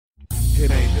It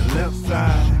ain't the left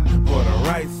side or the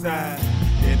right side,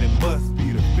 then it must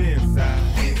be the fin side.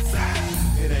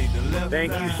 It ain't the left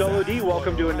Thank side. you, Solo D.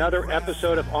 Welcome to another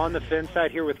episode of On the Fin Side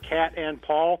here with Kat and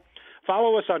Paul.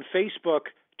 Follow us on Facebook,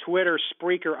 Twitter,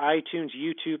 Spreaker, iTunes,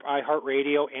 YouTube,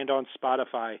 iHeartRadio, and on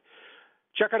Spotify.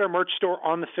 Check out our merch store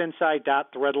on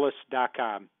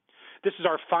thefinside.threadless.com. This is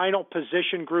our final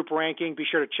position group ranking. Be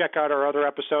sure to check out our other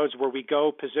episodes where we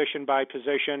go position by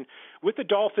position with the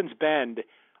Dolphins bend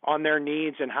on their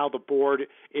needs and how the board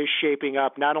is shaping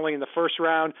up, not only in the first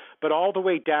round, but all the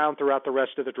way down throughout the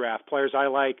rest of the draft. Players I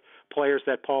like, players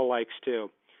that Paul likes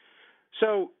too.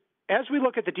 So as we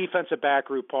look at the defensive back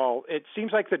group, Paul, it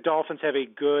seems like the Dolphins have a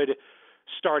good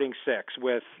starting six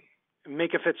with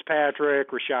Minkah Fitzpatrick,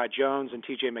 Rashad Jones, and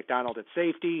T.J. McDonald at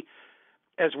safety,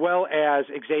 as well as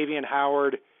Xavier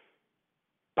Howard,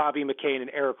 Bobby McCain,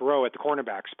 and Eric Rowe at the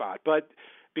cornerback spot. But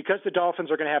because the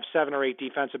Dolphins are going to have 7 or 8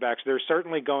 defensive backs, they're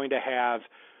certainly going to have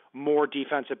more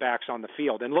defensive backs on the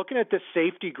field. And looking at this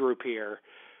safety group here,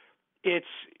 it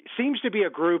seems to be a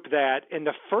group that in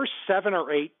the first 7 or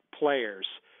 8 players,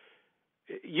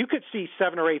 you could see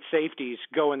 7 or 8 safeties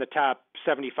go in the top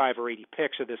 75 or 80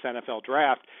 picks of this NFL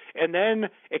draft, and then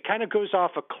it kind of goes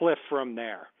off a cliff from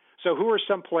there. So who are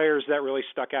some players that really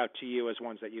stuck out to you as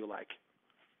ones that you like?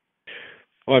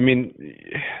 Well, I mean,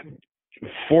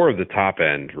 4 of the top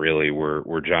end really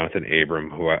were Jonathan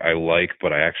Abram, who I like,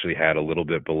 but I actually had a little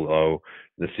bit below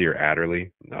Nasir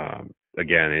Adderley.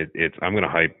 Again, I'm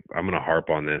gonna harp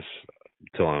on this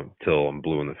till I'm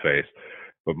blue in the face.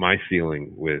 But my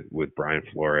feeling with Brian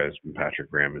Flores and Patrick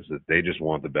Graham is that they just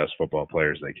want the best football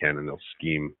players they can, and they'll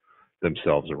scheme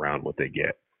themselves around what they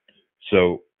get.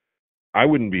 So I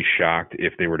wouldn't be shocked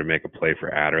if they were to make a play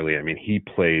for Adderley. I mean, he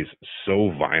plays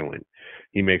so violent.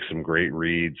 He makes some great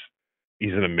reads.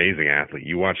 He's an amazing athlete.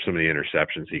 You watch some of the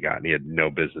interceptions he got, and he had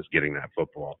no business getting that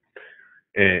football.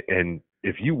 And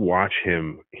if you watch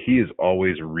him, he is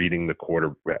always reading the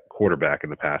quarterback in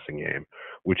the passing game,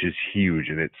 which is huge,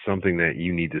 and it's something that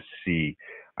you need to see.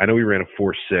 I know he ran a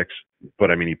 4.6, but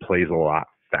I mean, he plays a lot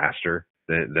faster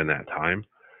than that time.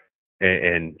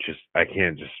 And just, I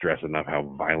can't just stress enough how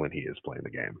violent he is playing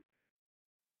the game.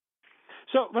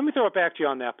 So let me throw it back to you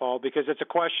on that, Paul, because it's a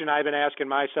question I've been asking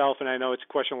myself, and I know it's a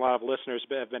question a lot of listeners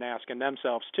have been asking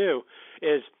themselves too,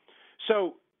 is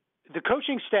so the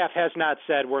coaching staff has not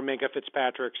said where Minkah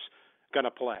Fitzpatrick's going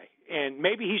to play. And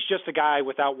maybe he's just a guy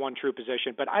without one true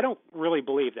position, but I don't really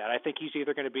believe that. I think he's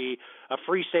either going to be a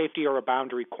free safety or a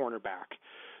boundary cornerback.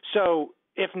 So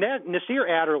if Nasir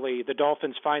Adderley, the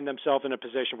Dolphins find themselves in a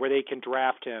position where they can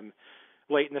draft him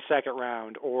late in the second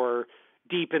round or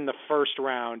deep in the first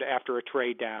round after a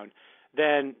trade down,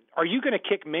 then are you going to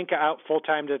kick Minkah out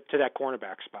full-time to that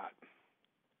cornerback spot?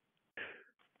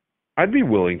 I'd be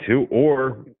willing to,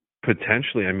 or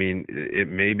potentially, I mean, it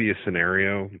may be a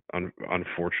scenario,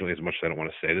 unfortunately, as much as I don't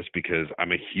want to say this, because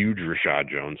I'm a huge Rashad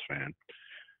Jones fan.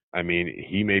 I mean,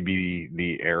 he may be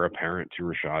the heir apparent to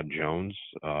Rashad Jones.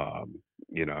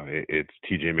 It's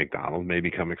T.J. McDonald may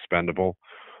become expendable.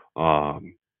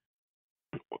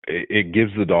 It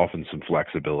gives the Dolphins some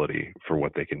flexibility for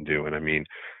what they can do. And I mean,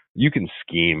 you can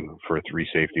scheme for a 3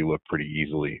 safety look pretty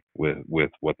easily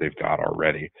with what they've got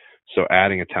already. So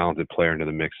adding a talented player into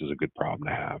the mix is a good problem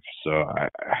to have. So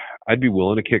I'd be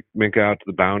willing to kick Minkah out to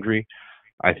the boundary.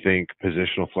 I think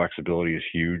positional flexibility is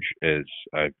huge, as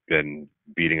I've been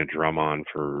beating a drum on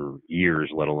for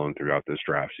years, let alone throughout this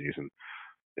draft season.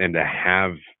 And to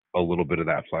have a little bit of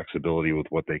that flexibility with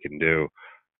what they can do,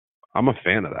 I'm a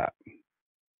fan of that.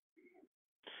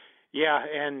 Yeah,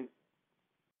 and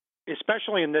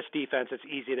especially in this defense, it's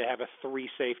easy to have a 3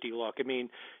 safety look. I mean,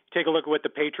 take a look at what the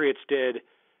Patriots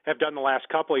have done the last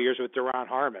couple of years with Duron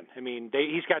Harmon. I mean,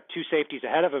 he's got 2 safeties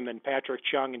ahead of him and Patrick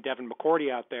Chung and Devin McCourty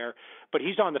out there, but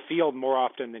he's on the field more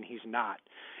often than he's not.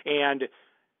 And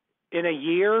in a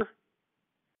year,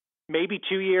 maybe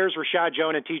 2 years, Rashad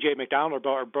Jones and T.J. McDonald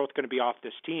are both going to be off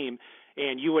this team,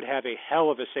 and you would have a hell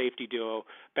of a safety duo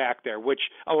back there, which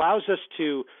allows us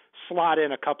to slot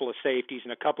in a couple of safeties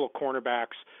and a couple of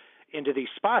cornerbacks into these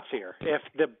spots here if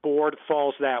the board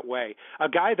falls that way. A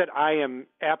guy that I am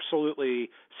absolutely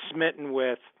smitten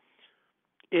with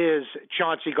is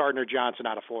Chauncey Gardner-Johnson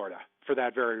out of Florida for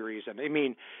that very reason. I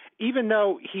mean, even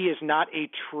though he is not a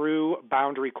true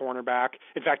boundary cornerback,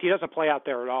 in fact, he doesn't play out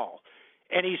there at all,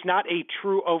 and he's not a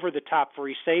true over-the-top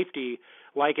free safety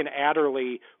like an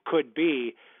Adderley could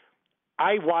be,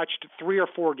 I watched 3 or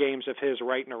 4 games of his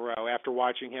right in a row after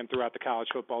watching him throughout the college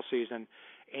football season,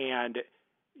 and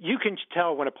you can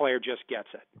tell when a player just gets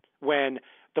it. When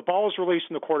the ball is released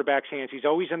in the quarterback's hands, he's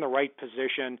always in the right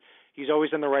position. He's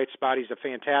always in the right spot. He's a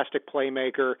fantastic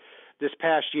playmaker. This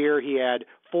past year, he had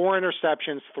 4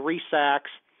 interceptions, 3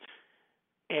 sacks,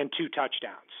 and 2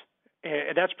 touchdowns.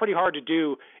 And that's pretty hard to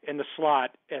do in the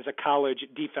slot as a college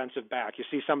defensive back. You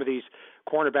see some of these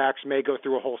cornerbacks may go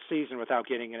through a whole season without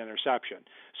getting an interception.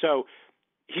 So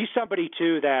he's somebody,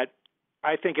 too, that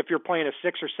I think if you're playing a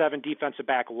 6 or 7 defensive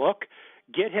back look,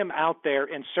 get him out there,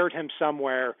 insert him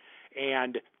somewhere,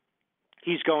 and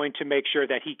he's going to make sure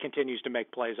that he continues to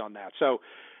make plays on that. So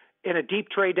in a deep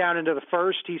trade down into the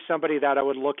first, he's somebody that I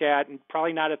would look at, and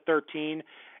probably not at 13,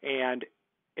 and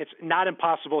it's not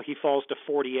impossible he falls to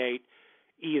 48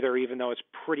 either, even though it's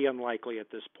pretty unlikely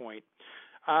at this point.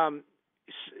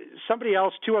 Somebody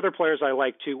else, 2 other players I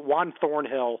like too, Juan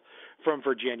Thornhill from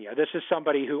Virginia. This is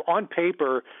somebody who, on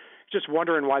paper, just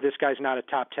wondering why this guy's not a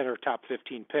top 10 or top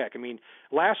 15 pick. I mean,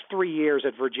 last 3 years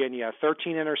at Virginia,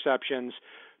 13 interceptions,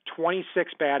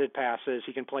 26 batted passes.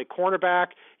 He can play cornerback.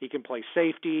 He can play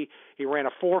safety. He ran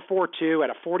a 4.42 at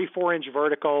a 44-inch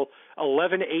vertical,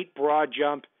 11.8 broad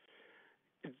jump.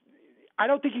 I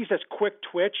don't think he's as quick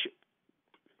twitch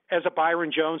as a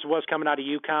Byron Jones was coming out of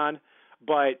UConn,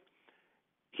 but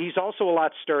he's also a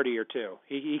lot sturdier too.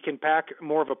 He can pack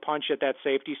more of a punch at that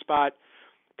safety spot.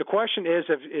 The question is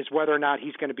whether or not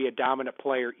he's going to be a dominant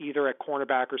player either at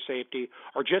cornerback or safety,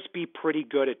 or just be pretty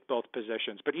good at both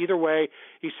positions. But either way,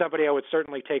 he's somebody I would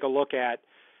certainly take a look at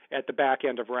the back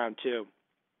end of round 2.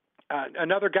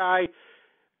 Another guy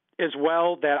as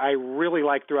well that I really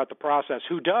like throughout the process,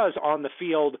 who does on the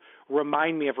field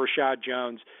remind me of Rashad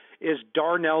Jones, is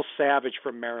Darnell Savage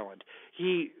from Maryland.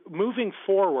 He, moving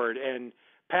forward and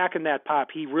packing that pop,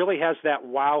 he really has that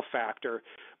wow factor,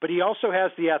 but he also has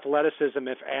the athleticism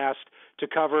if asked to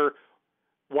cover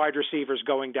wide receivers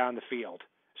going down the field.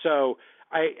 So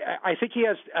I think he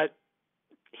has a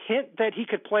hint that he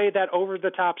could play that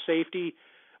over-the-top safety,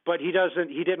 but he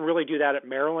didn't really do that at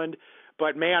Maryland.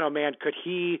 But man, oh man, could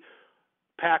he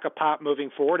pack a pop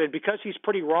moving forward? And because he's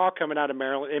pretty raw coming out of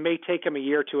Maryland, it may take him a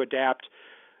year to adapt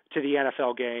to the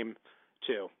NFL game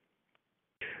too.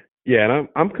 Yeah, and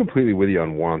I'm completely with you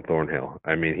on Juan Thornhill.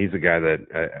 I mean, he's a guy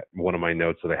that one of my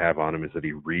notes that I have on him is that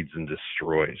he reads and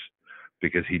destroys,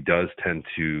 because he does tend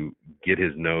to get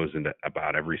his nose into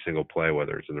about every single play,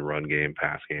 whether it's in the run game,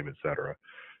 pass game, etc.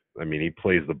 I mean, he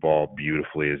plays the ball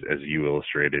beautifully, as you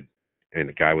illustrated, and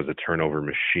the guy was a turnover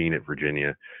machine at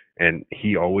Virginia, and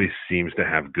he always seems to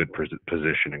have good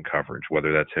position and coverage,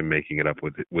 whether that's him making it up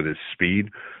with his speed,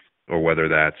 or whether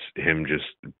that's him just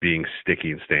being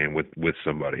sticky and staying with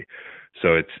somebody.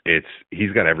 So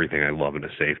he's got everything I love in a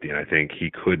safety, and I think he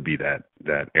could be that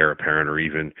heir apparent, or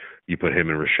even you put him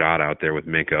and Rashad out there with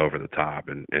Minkah over the top,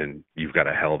 and you've got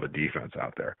a hell of a defense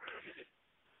out there.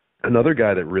 Another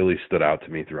guy that really stood out to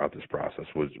me throughout this process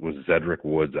was Zedrick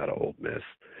Woods out of Ole Miss.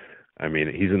 I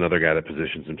mean, he's another guy that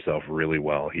positions himself really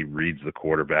well. He reads the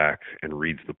quarterback and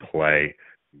reads the play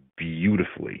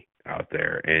beautifully out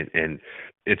there. And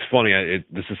it's funny,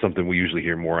 this is something we usually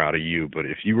hear more out of you, but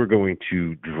if you were going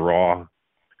to draw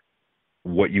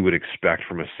what you would expect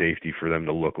from a safety for them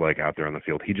to look like out there on the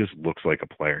field, he just looks like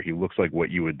a player. He looks like what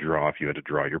you would draw if you had to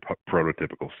draw your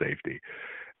prototypical safety.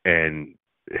 And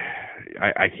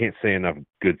I can't say enough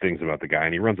good things about the guy.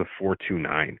 And he runs a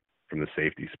 4.29 from the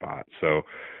safety spot. So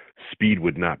speed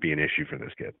would not be an issue for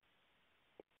this kid.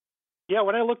 Yeah,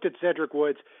 when I looked at Zedrick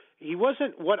Woods, he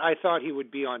wasn't what I thought he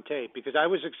would be on tape, because I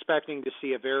was expecting to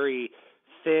see a very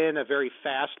thin, a very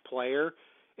fast player.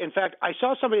 In fact, I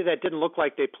saw somebody that didn't look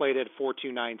like they played at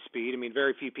 4.29 speed. I mean,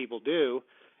 very few people do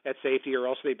at safety, or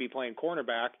else they'd be playing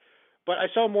cornerback. But I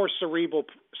saw a more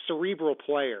cerebral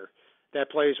player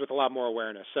that plays with a lot more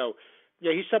awareness. So,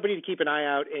 yeah, he's somebody to keep an eye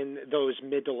out in those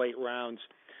mid to late rounds.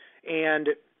 And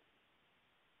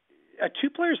 2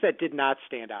 players that did not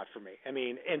stand out for me. I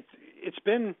mean, and it's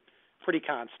been pretty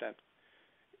constant,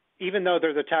 even though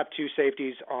they're the top 2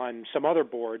 safeties on some other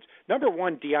boards. Number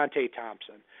 1, Deontay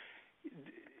Thompson.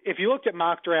 If you looked at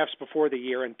mock drafts before the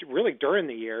year and really during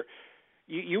the year,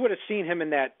 you would have seen him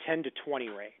in that 10 to 20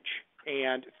 range.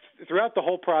 And throughout the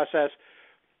whole process,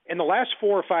 in the last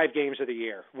 4 or 5 games of the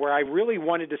year, where I really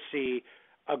wanted to see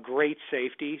a great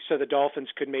safety so the Dolphins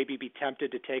could maybe be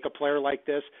tempted to take a player like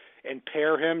this and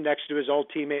pair him next to his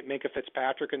old teammate Minkah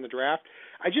Fitzpatrick in the draft,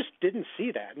 I just didn't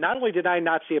see that. Not only did I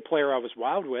not see a player I was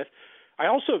wild with, I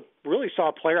also really saw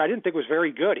a player I didn't think was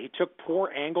very good. He took poor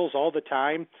angles all the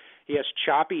time. He has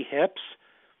choppy hips.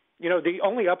 You know, the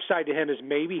only upside to him is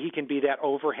maybe he can be that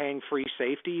overhang free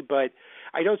safety, but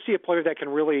I don't see a player that can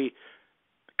really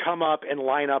come up and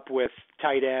line up with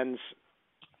tight ends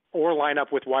or line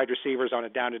up with wide receivers on a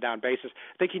down-to-down basis.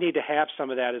 I think you need to have some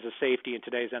of that as a safety in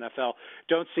today's NFL.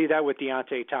 Don't see that with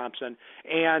Deontay Thompson.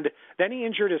 And then he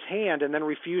injured his hand and then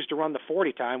refused to run the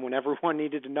 40 time when everyone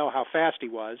needed to know how fast he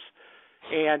was.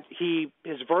 And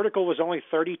his vertical was only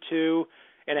 32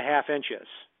 and a half inches,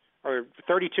 or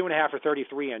 32 and a half or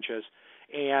 33 inches.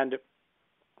 And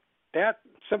that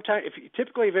sometimes,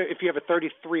 typically if you have a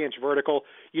 33-inch vertical,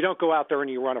 you don't go out there and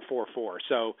you run a 4.4.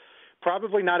 So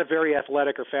probably not a very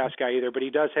athletic or fast guy either, but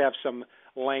he does have some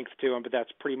length to him, but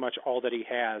that's pretty much all that he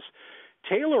has.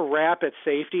 Taylor Rapp at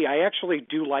safety, I actually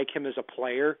do like him as a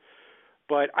player,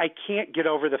 but I can't get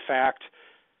over the fact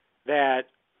that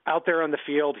out there on the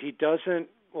field, he doesn't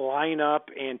line up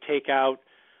and take out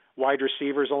wide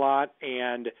receivers a lot,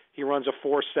 and he runs a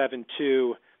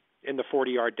 4.72 in the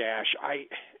 40-yard dash.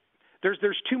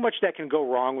 There's too much that can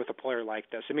go wrong with a player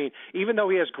like this. I mean, even though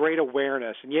he has great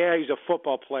awareness, and yeah, he's a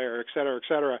football player, et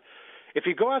cetera, if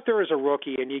you go out there as a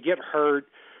rookie and you get hurt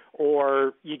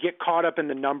or you get caught up in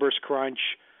the numbers crunch,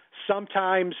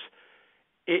 sometimes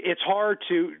it's hard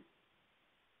to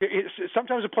 –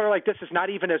 sometimes a player like this is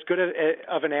not even as good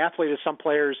of an athlete as some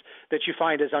players that you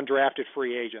find as undrafted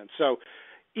free agents. So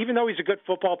even though he's a good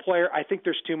football player, I think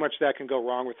there's too much that can go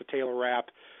wrong with the Taylor Rapp.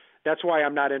 That's why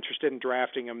I'm not interested in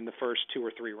drafting him in the first 2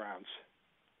 or 3 rounds.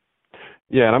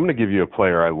 Yeah, and I'm going to give you a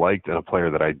player I liked and a player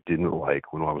that I didn't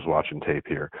like when I was watching tape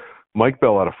here. Mike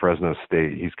Bell out of Fresno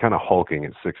State, he's kind of hulking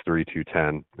at 6'3",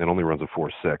 210, and only runs a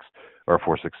 4.6, or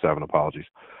 4.67, apologies.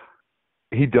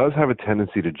 He does have a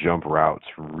tendency to jump routes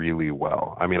really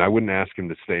well. I mean, I wouldn't ask him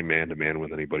to stay man-to-man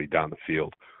with anybody down the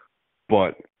field,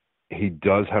 but he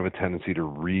does have a tendency to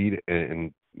read,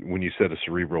 and when you said a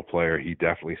cerebral player, he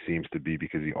definitely seems to be,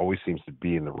 because he always seems to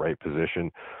be in the right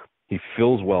position. He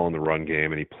fills well in the run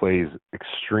game, and he plays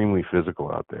extremely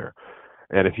physical out there.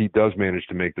 And if he does manage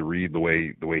to make the read the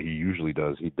way he usually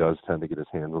does, he does tend to get his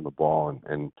hands on the ball,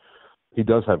 and he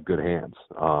does have good hands.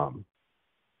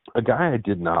 A guy I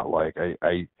did not like,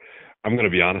 I'm going to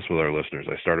be honest with our listeners.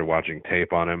 I started watching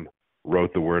tape on him,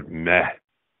 wrote the word meh,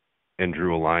 and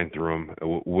drew a line through him.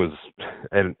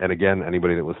 And again,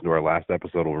 anybody that listened to our last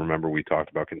episode will remember we talked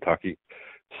about Kentucky.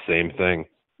 Same thing.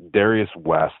 Darius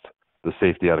West, the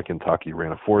safety out of Kentucky,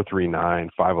 ran a 4.39,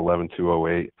 5.11,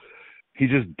 2.08. He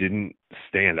just didn't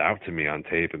stand out to me on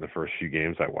tape in the first few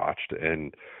games I watched,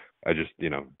 and I just,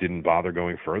 didn't bother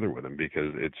going further with him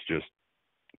because it's just,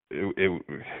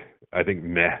 I think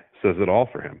meh says it all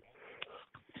for him.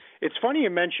 It's funny you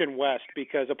mention West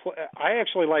because I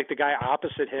actually like the guy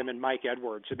opposite him in Mike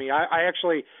Edwards. I mean, I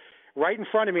actually, right in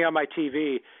front of me on my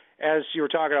TV, as you were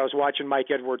talking, I was watching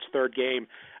Mike Edwards' third game.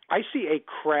 I see a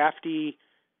crafty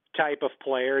type of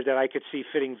player that I could see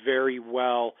fitting very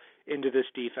well into this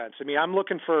defense. I mean, I'm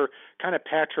looking for kind of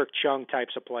Patrick Chung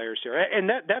types of players here. And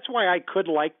that's why I could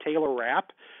like Taylor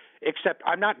Rapp, except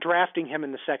I'm not drafting him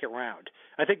in the second round.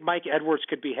 I think Mike Edwards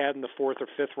could be had in the 4th or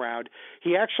 5th round.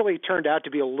 He actually turned out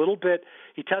to be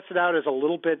he tested out as a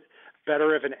little bit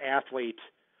better of an athlete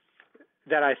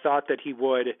than I thought that he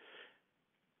would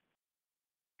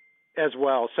as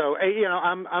well. So,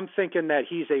 I'm thinking that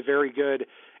he's a very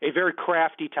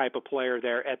crafty type of player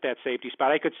there at that safety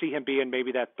spot. I could see him being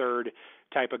maybe that third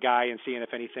type of guy and seeing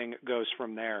if anything goes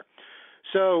from there.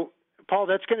 So, Paul,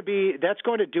 that's going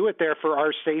to do it there for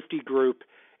our safety group,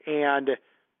 and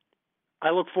I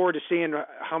look forward to seeing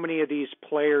how many of these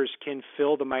players can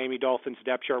fill the Miami Dolphins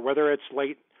depth chart, whether it's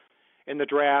late in the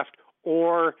draft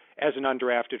or as an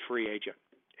undrafted free agent.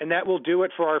 And that will do it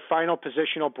for our final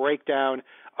positional breakdown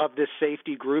of this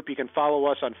safety group. You can follow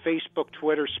us on Facebook,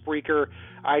 Twitter, Spreaker,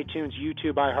 iTunes,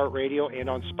 YouTube, iHeartRadio, and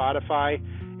on Spotify.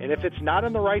 And if it's not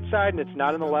on the right side and it's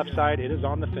not on the left side, it is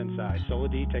on the fin side. Sola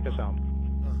D, take us home.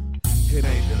 It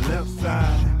ain't the left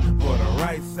side or the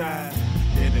right side,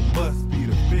 then it must be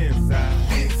the fin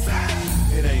side.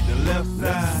 Inside. It ain't the left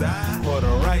side or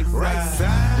the right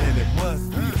side, then it must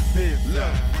be the fin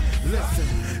side.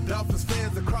 Listen, Dolphins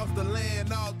fans across the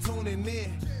land all tuning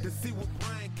in to see what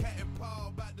Brian, Cat, and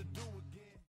Paul about to do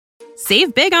again.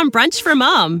 Save big on brunch for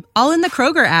mom, all in the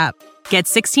Kroger app. Get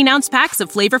 16-ounce packs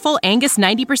of flavorful Angus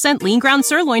 90% lean ground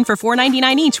sirloin for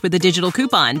 $4.99 each with a digital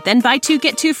coupon. Then buy 2,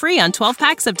 get 2 free on 12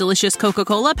 packs of delicious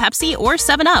Coca-Cola, Pepsi, or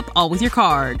 7-Up, all with your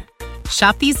card.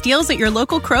 Shop these deals at your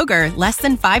local Kroger, less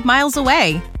than 5 miles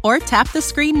away. Or tap the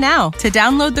screen now to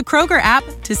download the Kroger app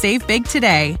to save big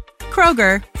today.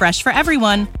 Kroger, fresh for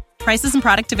everyone. Prices and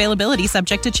product availability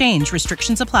subject to change.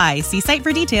 Restrictions apply. See site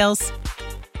for details.